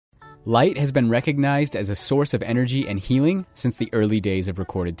Light has been recognized as a source of energy and healing since the early days of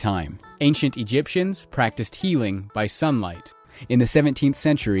recorded time. Ancient Egyptians practiced healing by sunlight. In the 17th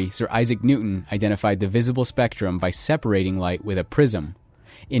century, Sir Isaac Newton identified the visible spectrum by separating light with a prism.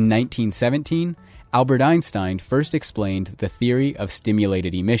 In 1917, Albert Einstein first explained the theory of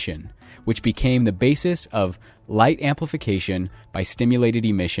stimulated emission, which became the basis of light amplification by stimulated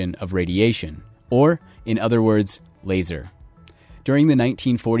emission of radiation, or, in other words, laser. During the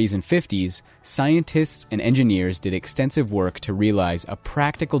 1940s and 50s, scientists and engineers did extensive work to realize a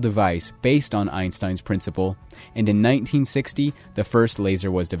practical device based on Einstein's principle, and in 1960, the first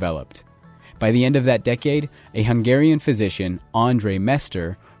laser was developed. By the end of that decade, a Hungarian physician, Andrei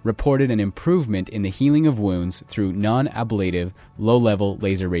Mester, reported an improvement in the healing of wounds through non-ablative, low-level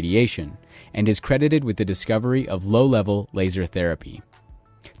laser radiation, and is credited with the discovery of low-level laser therapy.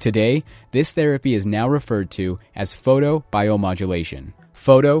 Today, this therapy is now referred to as photobiomodulation.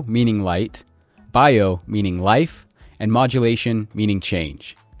 Photo meaning light, bio meaning life, and modulation meaning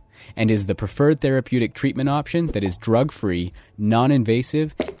change, and is the preferred therapeutic treatment option that is drug-free,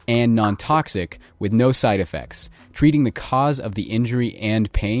 non-invasive, and non-toxic with no side effects, treating the cause of the injury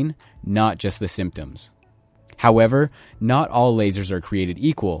and pain, not just the symptoms. However, not all lasers are created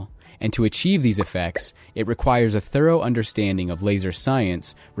equal, and to achieve these effects, it requires a thorough understanding of laser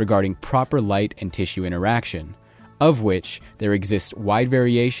science regarding proper light and tissue interaction, of which there exist wide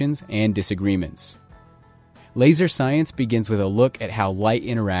variations and disagreements. Laser science begins with a look at how light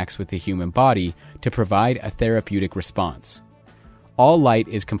interacts with the human body to provide a therapeutic response. All light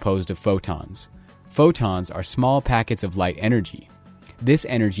is composed of photons. Photons are small packets of light energy. This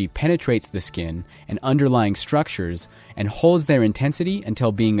energy penetrates the skin and underlying structures and holds their intensity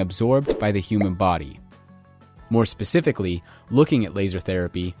until being absorbed by the human body. More specifically, looking at laser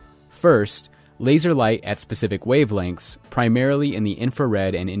therapy, first, laser light at specific wavelengths, primarily in the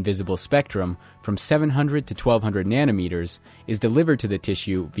infrared and invisible spectrum from 700 to 1200 nanometers, is delivered to the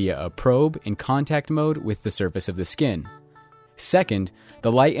tissue via a probe in contact mode with the surface of the skin. Second,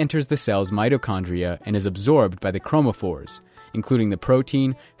 the light enters the cell's mitochondria and is absorbed by the chromophores, including the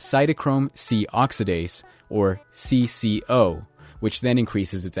protein cytochrome C oxidase, or CCO, which then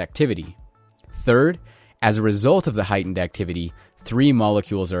increases its activity. Third, as a result of the heightened activity, 3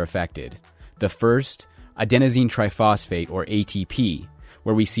 molecules are affected. The first, adenosine triphosphate, or ATP,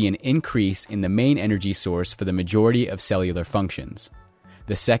 where we see an increase in the main energy source for the majority of cellular functions.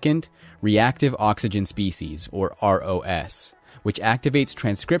 The second, reactive oxygen species, or ROS, which activates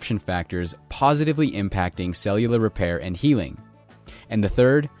transcription factors positively impacting cellular repair and healing. And the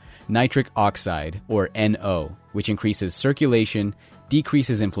third, nitric oxide, or NO, which increases circulation,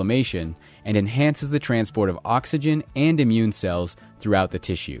 decreases inflammation, and enhances the transport of oxygen and immune cells throughout the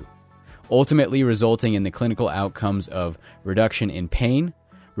tissue, ultimately resulting in the clinical outcomes of reduction in pain,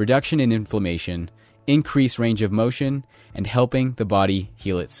 reduction in inflammation, increased range of motion, and helping the body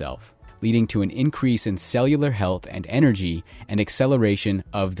heal itself, leading to an increase in cellular health and energy and acceleration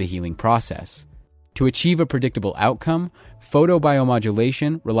of the healing process. To achieve a predictable outcome,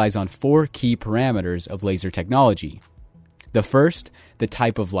 photobiomodulation relies on 4 key parameters of laser technology. The first, the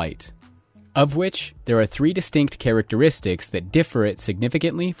type of light, of which there are 3 distinct characteristics that differ it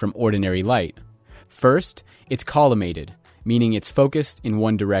significantly from ordinary light. First, it's collimated, meaning it's focused in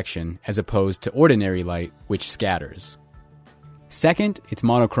one direction as opposed to ordinary light, which scatters. Second, it's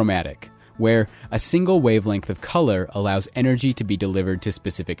monochromatic, where a single wavelength of color allows energy to be delivered to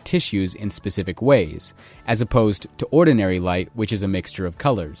specific tissues in specific ways, as opposed to ordinary light, which is a mixture of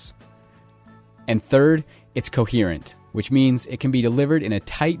colors. And third, it's coherent, which means it can be delivered in a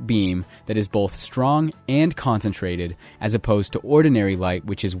tight beam that is both strong and concentrated, as opposed to ordinary light,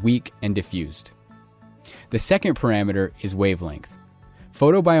 which is weak and diffused. The second parameter is wavelength.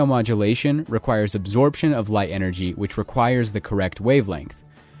 Photobiomodulation requires absorption of light energy, which requires the correct wavelength.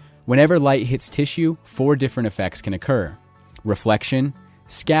 Whenever light hits tissue, 4 different effects can occur: reflection,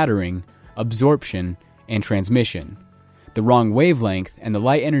 scattering, absorption, and transmission. The wrong wavelength and the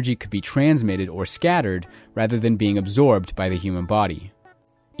light energy could be transmitted or scattered rather than being absorbed by the human body.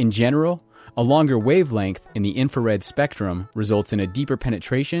 In general, a longer wavelength in the infrared spectrum results in a deeper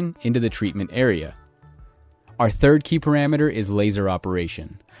penetration into the treatment area. Our third key parameter is laser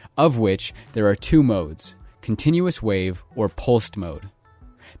operation, of which there are 2 modes: continuous wave or pulsed mode.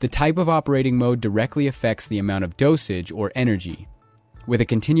 The type of operating mode directly affects the amount of dosage or energy. With a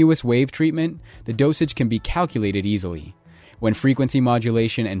continuous wave treatment, the dosage can be calculated easily. When frequency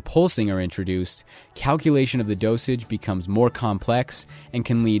modulation and pulsing are introduced, calculation of the dosage becomes more complex and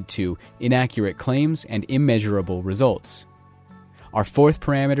can lead to inaccurate claims and immeasurable results. Our fourth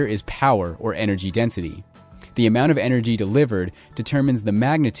parameter is power or energy density. The amount of energy delivered determines the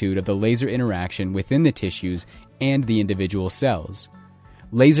magnitude of the laser interaction within the tissues and the individual cells.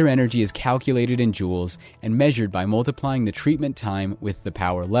 Laser energy is calculated in joules and measured by multiplying the treatment time with the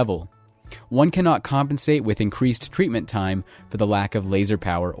power level. One cannot compensate with increased treatment time for the lack of laser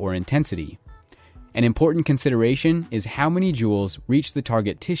power or intensity. An important consideration is how many joules reach the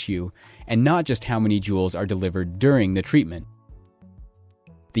target tissue and not just how many joules are delivered during the treatment.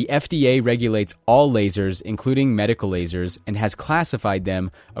 The FDA regulates all lasers, including medical lasers, and has classified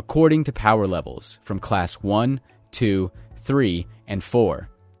them according to power levels from Class 1, 2, 3, and 4.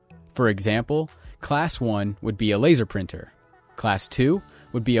 For example, Class 1 would be a laser printer. Class 2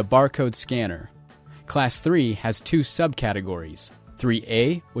 would be a barcode scanner. Class 3 has two subcategories.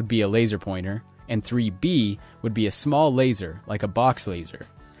 3A would be a laser pointer, and 3B would be a small laser like a box laser.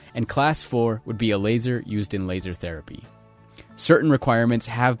 And Class 4 would be a laser used in laser therapy. Certain requirements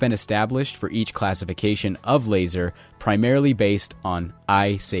have been established for each classification of laser, primarily based on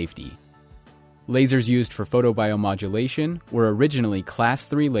eye safety. Lasers used for photobiomodulation were originally Class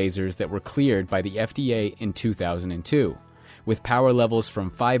 3 lasers that were cleared by the FDA in 2002, with power levels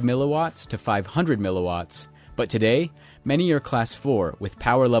from 5 milliwatts to 500 milliwatts, but today, many are Class 4 with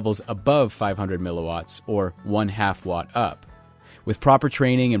power levels above 500 milliwatts or 1/2 watt up. With proper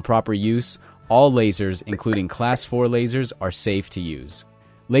training and proper use, all lasers, including Class 4 lasers, are safe to use.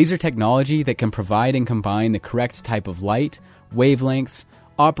 Laser technology that can provide and combine the correct type of light, wavelengths,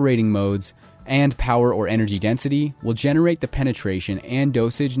 operating modes, and power or energy density will generate the penetration and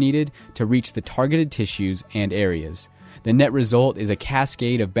dosage needed to reach the targeted tissues and areas. The net result is a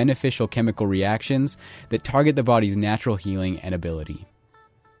cascade of beneficial chemical reactions that target the body's natural healing and ability.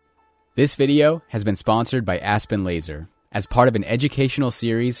 This video has been sponsored by ASPEN Laser as part of an educational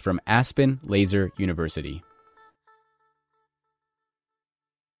series from Aspen Laser University.